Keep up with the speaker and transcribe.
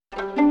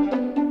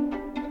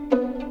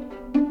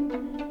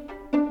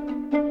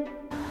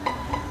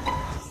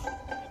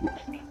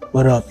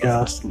What up,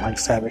 y'all? It's Mike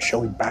Savage Show.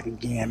 We back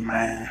again,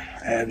 man.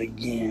 At it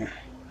again.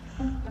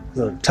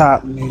 The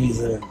top news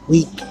of the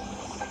week.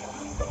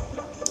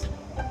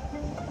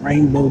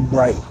 Rainbow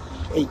Bright,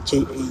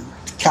 aka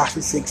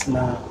Tekashi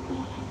 69,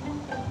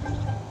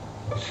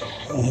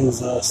 and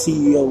his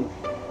CEO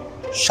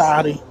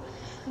Shotty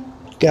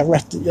got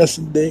arrested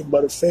yesterday by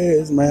the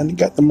feds, man. They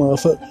got the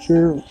motherfucker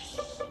here.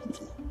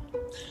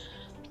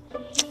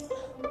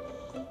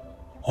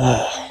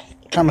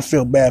 Kind of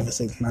feel bad for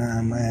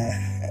 69,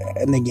 man.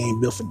 That nigga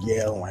ain't built for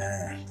jail,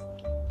 man.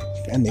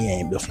 That nigga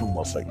ain't built for no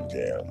motherfucking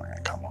jail, man.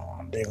 Come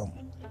on,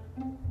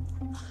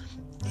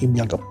 he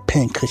be like a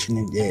pin cushion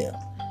in jail.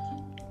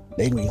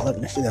 They be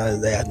looking the shit out of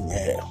his ass in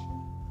jail.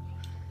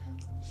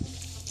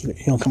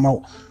 He don't come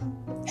out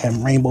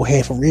having rainbow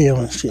hair for real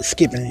and shit,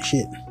 skipping and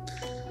shit.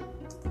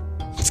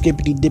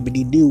 Skippity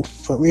dippity do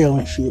for real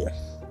and shit.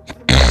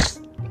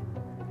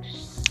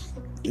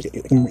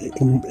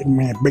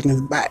 Man, breaking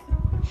his back.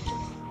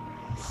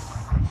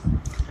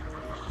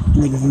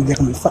 Niggas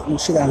gonna be fucking the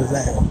shit out of his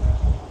ass.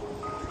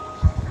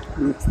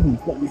 Fucking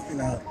the shit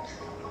out.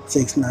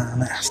 6ix9ine,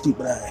 that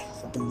stupid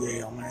ass fucking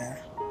jail, man.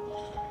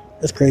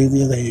 That's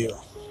crazy as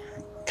hell.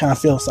 Kinda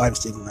feel sorry for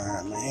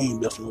 6ix9ine, man. He ain't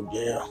built for no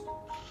jail.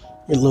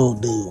 He a little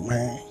dude,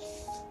 man.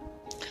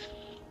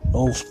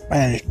 Old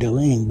Spanish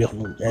dude, he ain't built for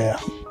no jail.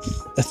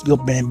 Let's go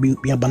be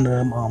up under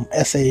them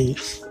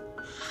essays.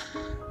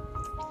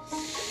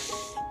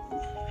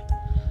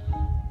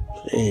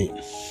 Shit.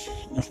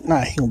 If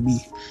not, he gonna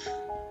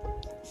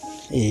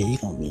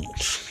be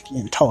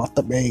getting tossed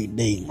up every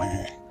day,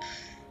 man.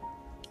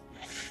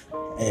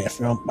 Yeah, I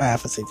feel bad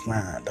for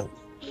 6ix9ine though.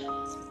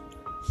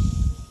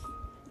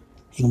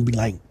 He gonna be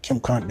like Kim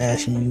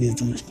Kardashian and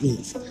lives in the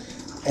streets.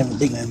 Having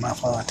dick in his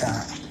mouth all the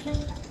time.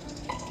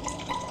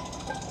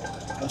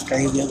 That's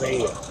crazy as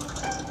hell.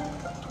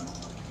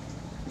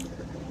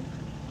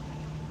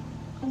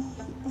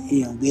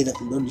 He gonna get up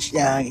and go to the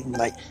shower and be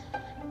like,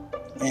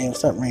 hey,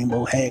 what's up,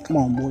 Rainbow Head? Come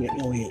on, boy,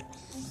 go ahead.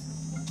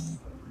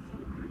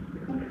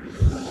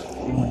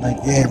 Like,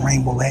 yeah,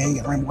 Rainbow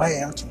Head,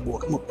 aren't you, boy?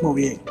 Come over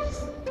here.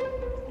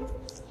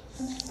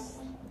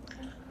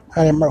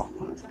 How that mouth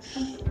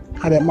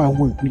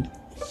work, nigga?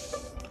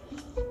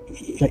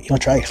 You gonna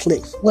try to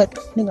flick? What?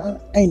 Nigga,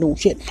 I ain't doing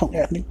shit. Punk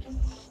ass nigga.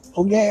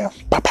 Oh yeah.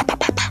 Pop, pop, pop,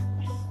 pop, pop.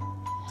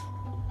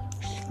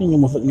 You know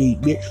what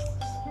need, bitch.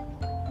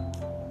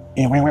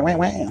 And wham.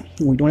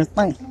 We doing his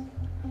thing.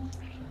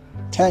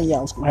 Telling y'all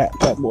what's gonna happen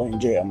to that boy in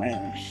jail,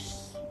 man.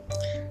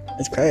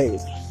 It's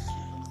crazy.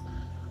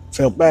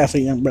 Feel bad for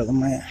the young brother,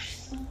 man.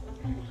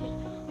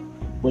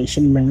 But he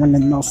shouldn't have been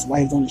running those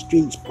wives on the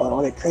streets, but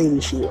all that crazy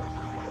shit.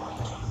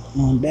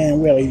 Damn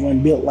well he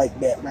wasn't built like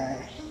that,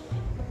 man.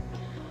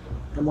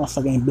 That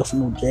motherfucker ain't built for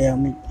no jail,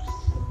 nigga.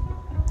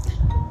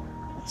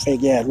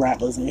 Fake ass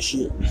rappers and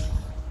shit.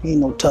 He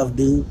ain't no tough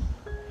dude.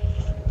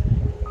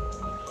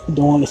 He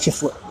doing all this shit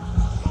for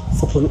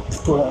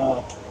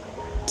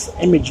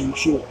image and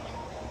shit.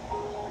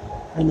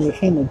 And he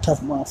ain't no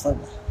tough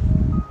motherfucker.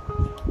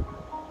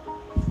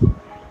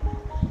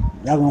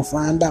 Y'all gonna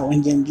find out when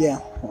he get in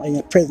jail. When he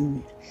in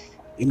prison,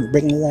 he be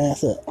breaking his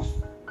ass up.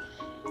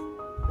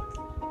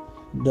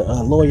 The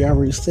lawyer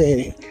already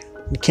said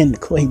he came to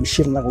court, he was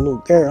shivering like a little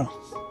girl.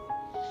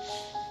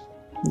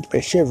 He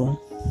was shivering.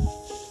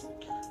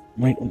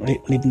 When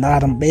he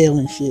denied him bail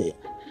and shit,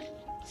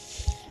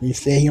 he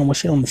said he almost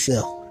shit on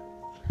himself.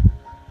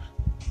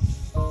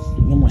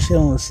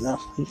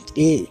 He's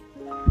scared.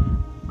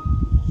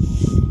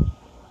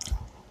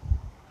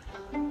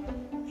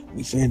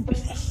 He said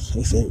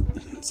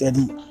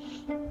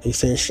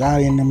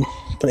Shotty and them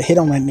put a hit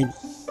on that nigga,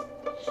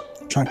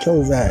 trying to kill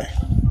his ass.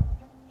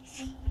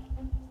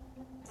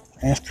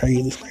 That's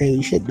crazy. It's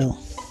crazy shit though.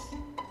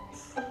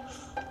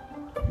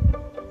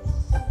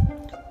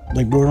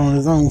 Like brought on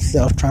his own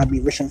self, trying to be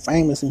rich and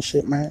famous and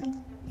shit,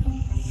 man.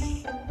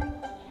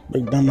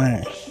 Big dumb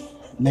ass.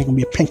 They gonna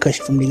be a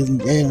pincushion from niggas in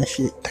jail and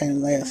shit,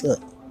 tearing his ass up.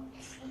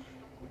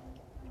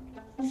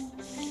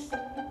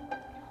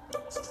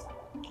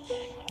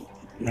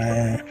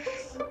 Man,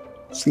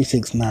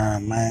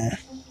 6ix9ine, man.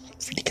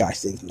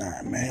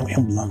 6ix9ine, man. We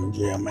don't belong in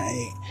jail,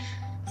 man.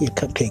 He a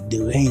cupcake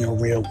dude. He ain't no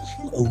real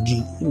OG. He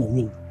ain't no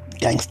real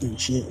gangster and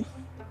shit.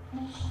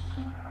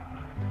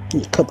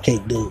 He's a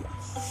cupcake dude.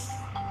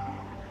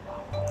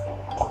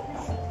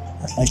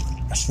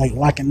 That's like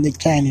locking Nick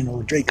Cannon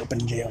or Drake up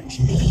in jail and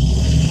shit.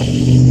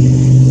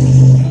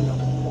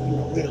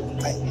 Real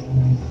thing.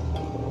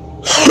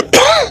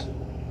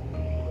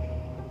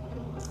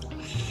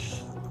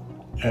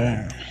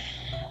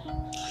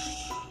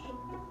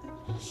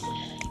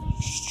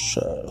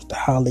 The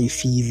holiday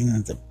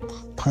season, the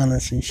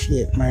punters and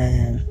shit,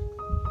 man.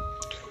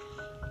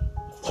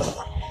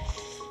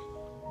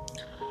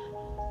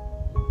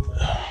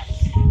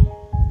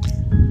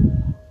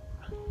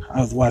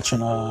 I was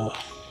watching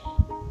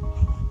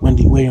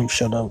Wendy Williams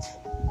show the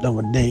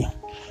other day.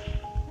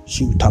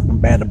 She was talking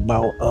bad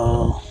about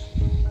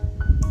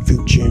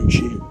Future and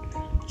shit.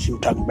 She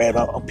was talking bad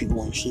about other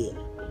people and shit.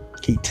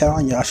 Keep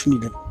telling y'all she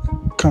need to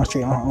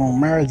concentrate on her own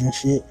marriage and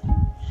shit.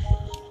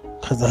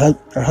 Cause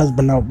her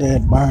husband out there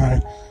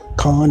buying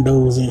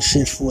condos and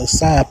shit for a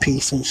side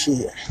piece and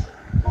shit.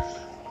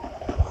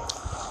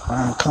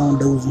 Buying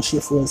condos and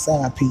shit for a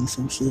side piece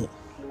and shit.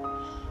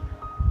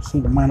 She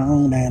the mind her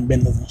own damn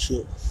business and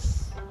shit.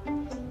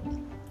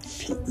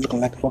 Looking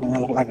like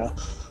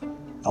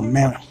a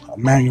manual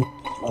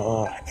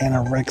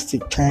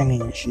anorexic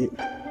training and shit.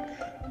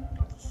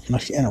 No,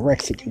 she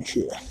anorexic and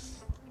shit.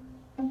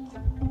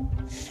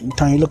 Every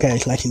time you look at it,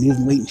 it's like she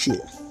losing weight and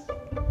shit.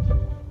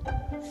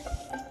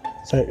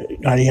 So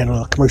they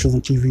had commercials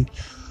on TV.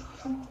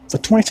 For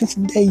 20 cents a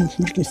day,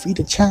 you can feed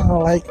a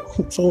child like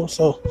so.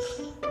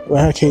 Well,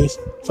 in her case,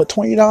 for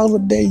 $20 a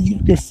day, you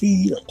can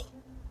feed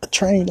a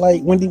train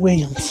like Wendy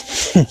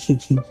Williams.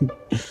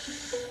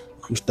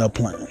 You stop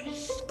playing.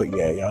 But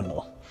yeah, y'all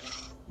know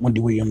Wendy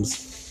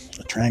Williams,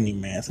 a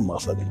training man, some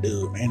motherfucking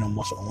dude, man, ain't no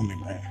motherfucking woman,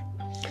 man.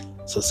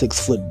 So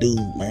 6-foot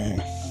dude,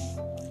 man.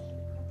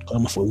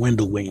 Coming for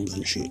Wendell Williams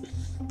and shit.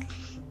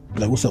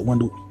 Like, what's up,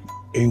 Wendell?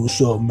 Hey,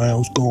 what's up, man?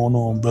 What's going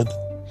on, brother?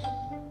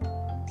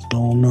 What's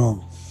going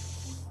on?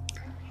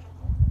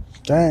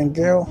 Dang,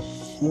 girl.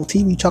 On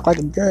TV, talk like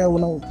a girl.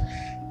 When I'm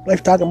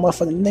like talking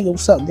motherfucking nigga,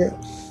 what's up, girl?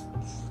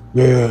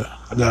 Yeah,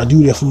 I gotta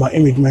do that for my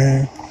image,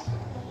 man.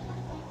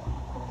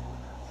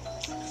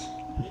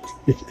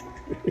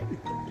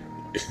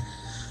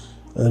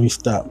 Let me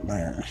stop,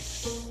 man.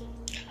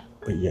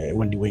 But yeah,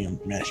 Wendy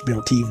Williams, man, she been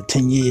on TV for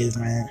 10 years,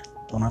 man.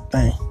 Doing her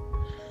thing.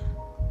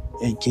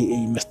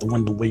 AKA Mr.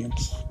 Wendell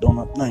Williams. Doing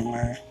her thing,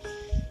 man.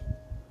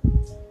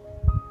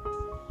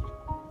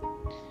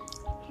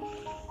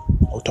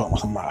 I'm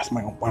talking about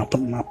somebody gonna put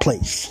me in my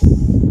place.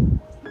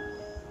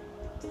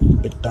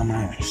 Big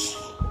dumbass.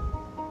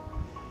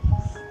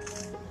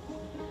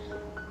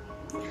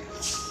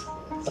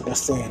 Like I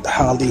said, the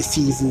holiday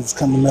season's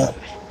coming up.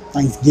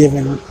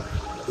 Thanksgiving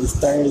is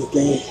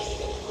Thursday.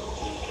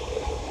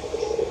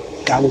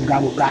 Gobble,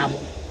 gobble,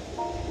 gobble.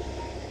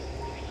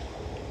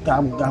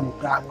 Gobble, gobble,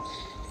 gobble.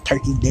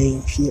 Turkey day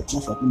and shit.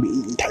 Motherfucker be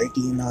eating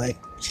turkey and all that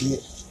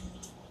shit.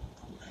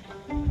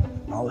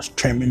 And all those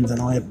trimmings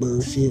and all that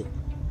bullshit.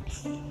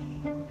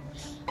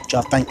 What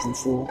y'all thankful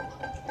for?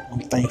 I'm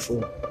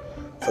thankful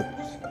for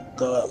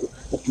God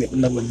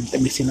opening up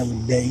let me see another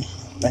day.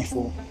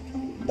 Thankful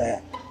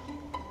that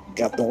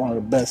got one of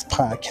the best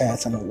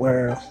podcasts in the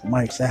world,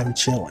 Mike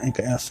Savage Chill,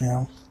 Anchor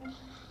FM.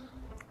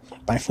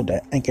 Thankful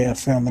that Anchor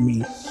FM let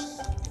me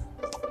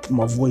put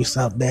my voice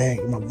out there,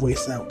 get my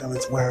voice out there in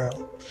this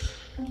world.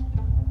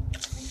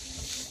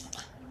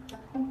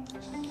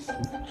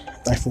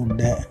 Thankful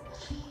that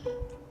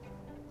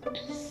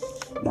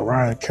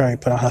Mariah Carey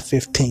put out her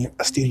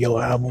 15th studio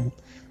album,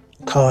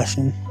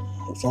 Caution.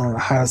 It's one of the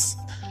hottest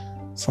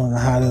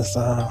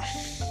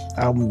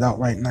albums out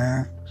right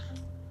now.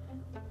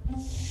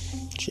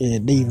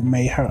 Shit, they even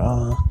made her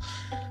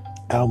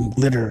album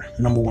Glitter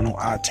 #1 on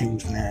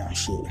iTunes now.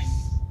 Shit,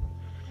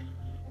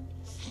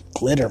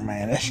 Glitter,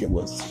 man, that shit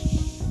was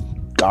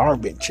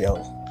garbage,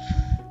 yo.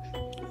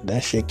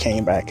 That shit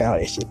came back out.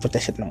 That shit put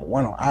that shit #1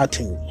 on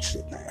iTunes and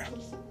shit now.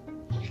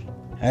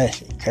 That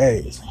shit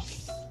crazy.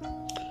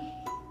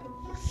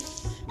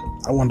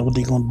 I wonder what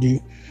they gonna do.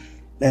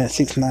 That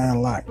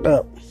 6ix9ine locked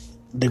up.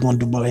 They're gonna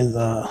do about his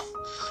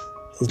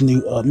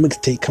new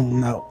mixtape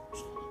coming out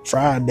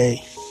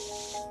Friday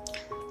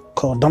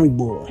called Dummy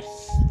Boy.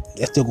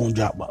 That's still gonna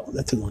drop.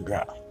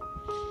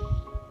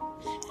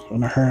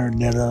 When I heard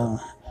that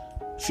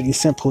 50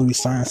 Cent probably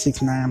signed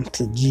 6ix9ine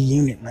to G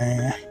Unit,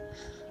 man.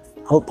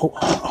 Hope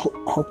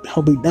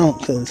he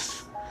don't,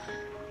 cause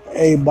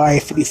everybody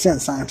 50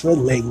 Cent signed to his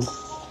label.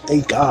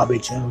 They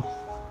garbage, yo.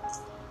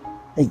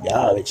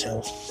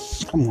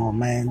 Come on,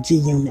 man. G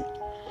Unit.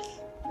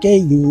 Gay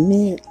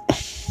Unit.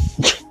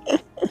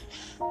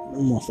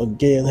 I'm gonna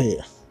forget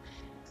here.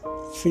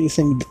 50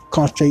 Cent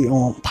concentrate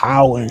on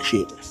power and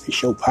shit. They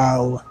show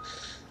power.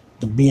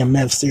 The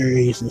BMF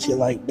series and shit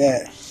like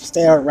that.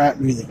 Stay out rap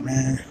music,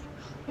 man.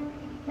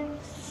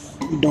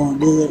 You doing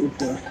good with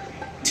the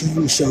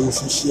TV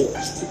shows and shit.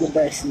 Stick with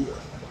that shit.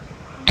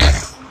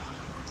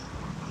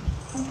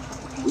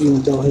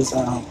 Even though his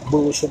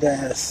bullshit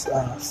ass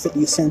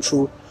 50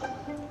 Central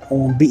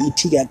on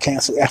BET got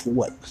canceled after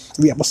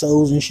 3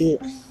 episodes and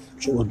shit.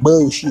 Shit was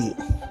bullshit.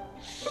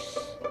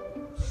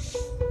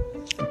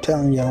 I'm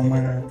telling y'all,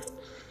 man.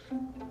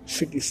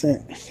 50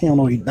 Cent, he don't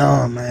know what he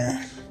done,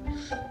 man.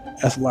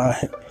 That's why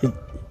his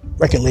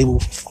record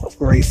label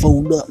already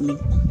folded up, man.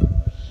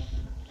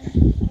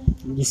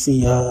 You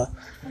see,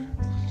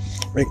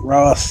 Rick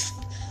Ross,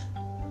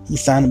 he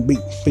signed a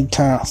big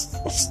time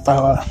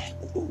star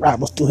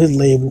rappers through his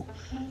label,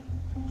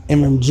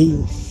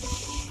 MMG.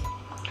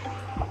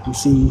 You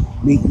see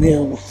Meek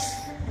Mill,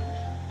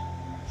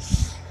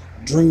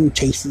 Dream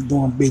Chasers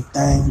doing big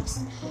things.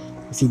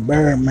 You see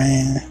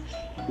Birdman,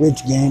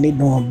 Rich Gang, they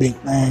doing big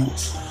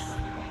things.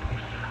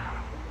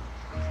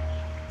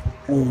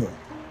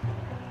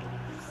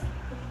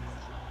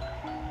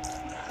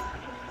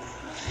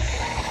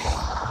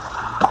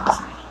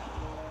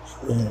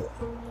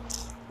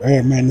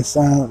 Birdman, the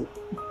sound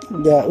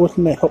got what's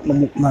the name?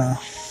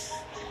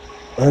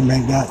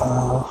 Birdman got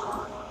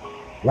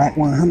Rack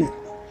 100.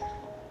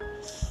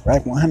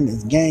 Rack 100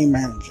 is game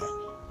manager.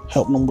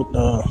 Helping them with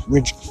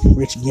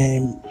rich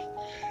game,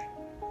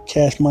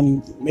 cash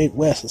money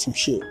Midwest or some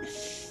shit.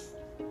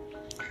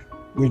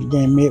 Rich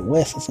game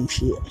Midwest or some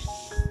shit.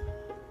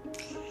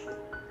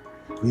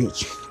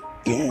 Rich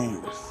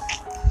game.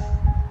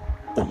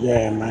 But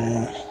yeah,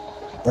 man.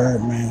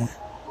 Birdman.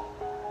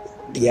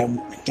 Yeah,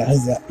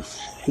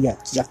 he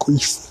got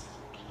Jacquees.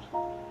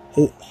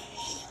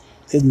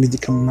 His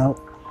music coming out.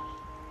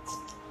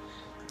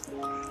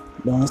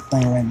 Doing his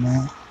thing right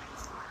now.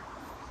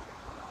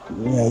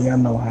 Yeah, y'all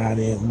know how it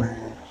is,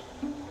 man.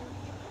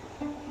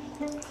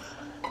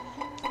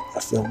 I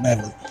feel bad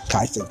with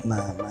Kai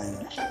 69,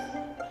 man.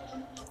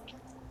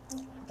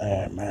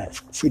 Man,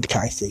 free the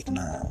Kai 69,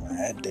 man.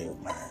 That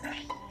dude, man.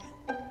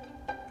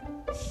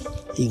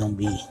 He gonna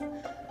be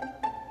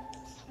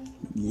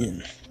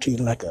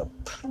treated like a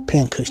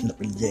pincushion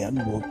up in jail. He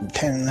will be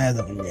tearing ass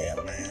up in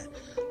jail, man.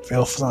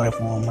 Feel sorry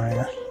for him,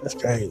 man. That's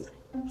crazy.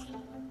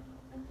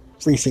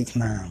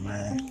 369,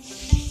 man.